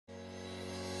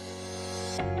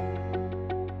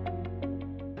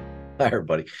Hi,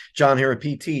 everybody. John here at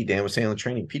PT. Dan was Sandler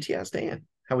Training. PT Ask Dan.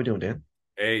 How we doing, Dan?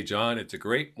 Hey, John, it's a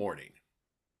great morning.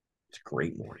 It's a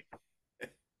great morning.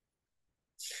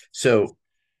 So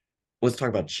let's talk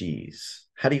about cheese.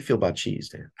 How do you feel about cheese,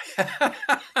 Dan?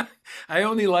 I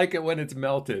only like it when it's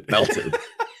melted. Melted.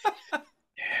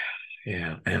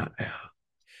 Yeah.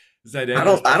 Is that I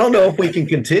interesting? don't know if we can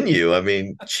continue. I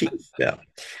mean, cheese. Yeah.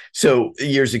 So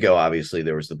years ago, obviously,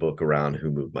 there was the book around Who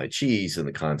Moved My Cheese and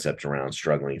the concept around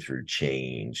struggling through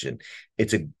change. And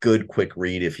it's a good, quick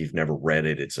read. If you've never read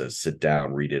it, it's a sit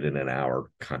down, read it in an hour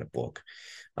kind of book.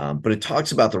 But it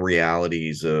talks about the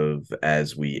realities of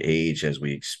as we age, as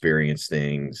we experience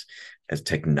things, as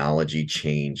technology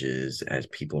changes, as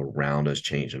people around us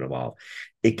change and evolve,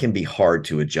 it can be hard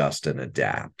to adjust and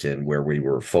adapt. And where we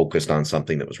were focused on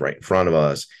something that was right in front of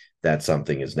us, that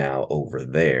something is now over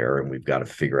there, and we've got to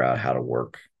figure out how to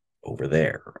work over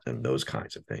there and those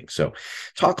kinds of things. So,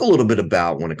 talk a little bit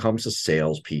about when it comes to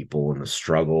salespeople and the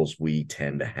struggles we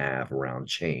tend to have around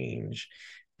change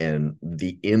and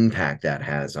the impact that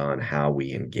has on how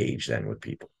we engage then with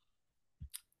people.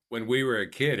 When we were a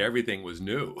kid, everything was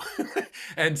new.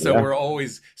 And so Yeah, we're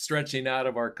always stretching out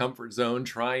of our comfort zone,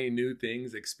 trying new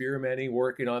things, experimenting,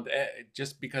 working on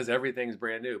just because everything's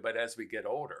brand new. But as we get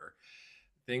older,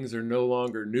 things are no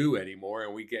longer new anymore,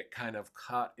 and we get kind of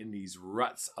caught in these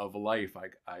ruts of life,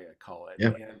 I call it. yeah,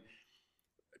 And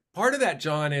part of that,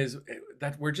 John, is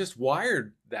that we're just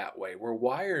wired that way. We're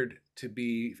wired to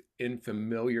be in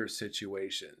familiar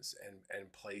situations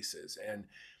and places. And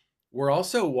we're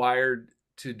also wired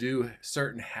to do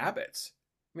certain habits.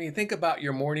 I mean, think about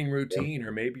your morning yeah. routine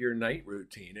or maybe your night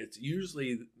routine. It's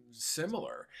usually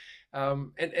similar.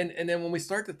 And then when we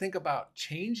start to think about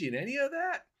changing any of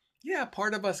that, yeah,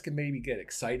 part of us can maybe get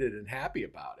excited and happy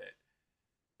about it.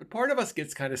 But part of us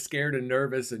gets kind of scared and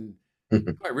nervous and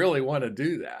I really want to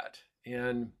do that.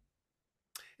 And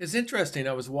it's interesting.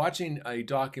 I was watching a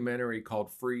documentary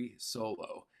called Free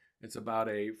Solo. It's about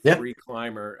a Yeah, free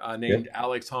climber yeah, named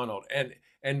Alex Honnold,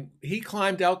 and he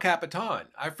climbed El Capitan.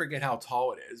 I forget how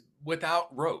tall it is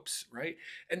without ropes, right?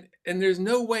 And there's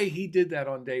no way he did that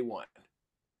on day one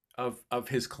of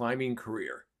his climbing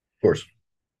career. of course.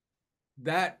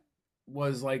 That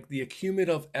was like the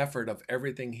accumulative effort of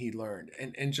everything he learned.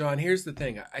 And John, here's the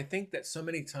thing. I think that so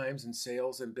many times in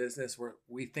sales and business where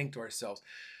we think to ourselves,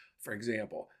 for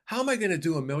example, how am I going to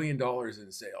do $1 million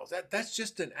in sales? That's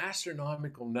just an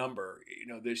astronomical number,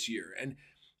 this year.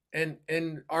 And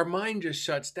our mind just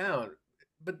shuts down.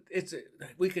 But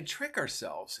we can trick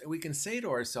ourselves and we can say to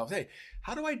ourselves, hey,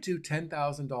 how do I do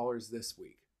 $10,000 this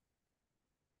week?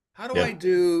 How do I Yeah.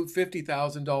 do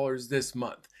 $50,000 this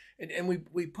month? And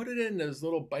we put it in those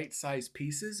little bite-sized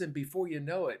pieces, and before you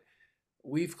know it,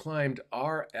 we've climbed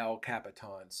our El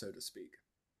Capitan, so to speak.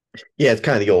 Yeah, it's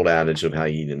kind of the old adage of how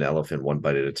you eat an elephant one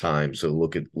bite at a time. So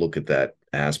look at that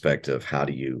aspect of how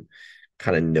do you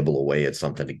kind of nibble away at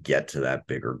something to get to that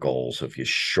bigger goal. So if you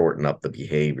shorten up the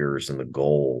behaviors and the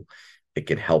goal, it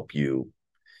can help you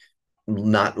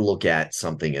not look at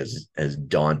something as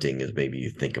daunting as maybe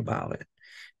you think about it.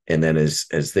 And then as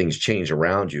things change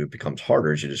around you, it becomes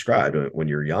harder, as you described. When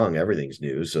you're young, everything's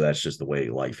new, so that's just the way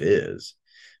life is.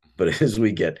 But as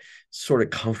we get sort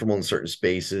of comfortable in certain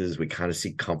spaces, we kind of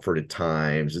seek comfort at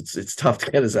times. It's tough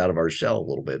to get us out of our shell a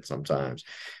little bit sometimes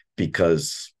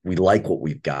because we like what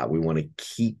we've got. We want to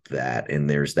keep that, and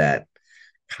there's that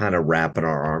kind of wrapping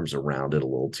our arms around it a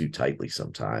little too tightly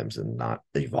sometimes and not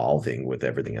evolving with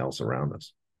everything else around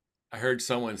us. I heard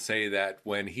someone say that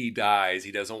when he dies,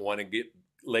 he doesn't want to get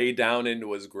lay down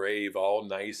into his grave all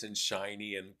nice and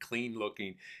shiny and clean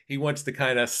looking. He wants to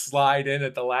kind of slide in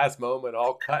at the last moment,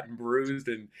 all cut and bruised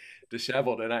and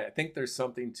disheveled. And I think there's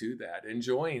something to that.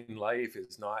 Enjoying life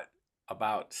is not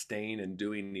about staying and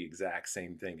doing the exact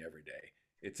same thing every day.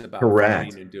 It's about finding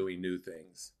Correct. and doing new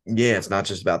things. Yeah, it's not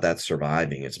just about that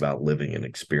surviving, it's about living and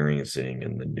experiencing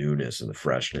and the newness and the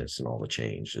freshness and all the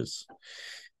changes.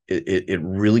 It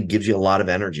really gives you a lot of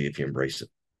energy if you embrace it.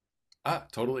 Ah,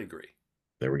 totally agree.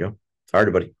 There we go. All right,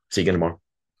 everybody. See you again tomorrow.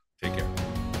 Take care.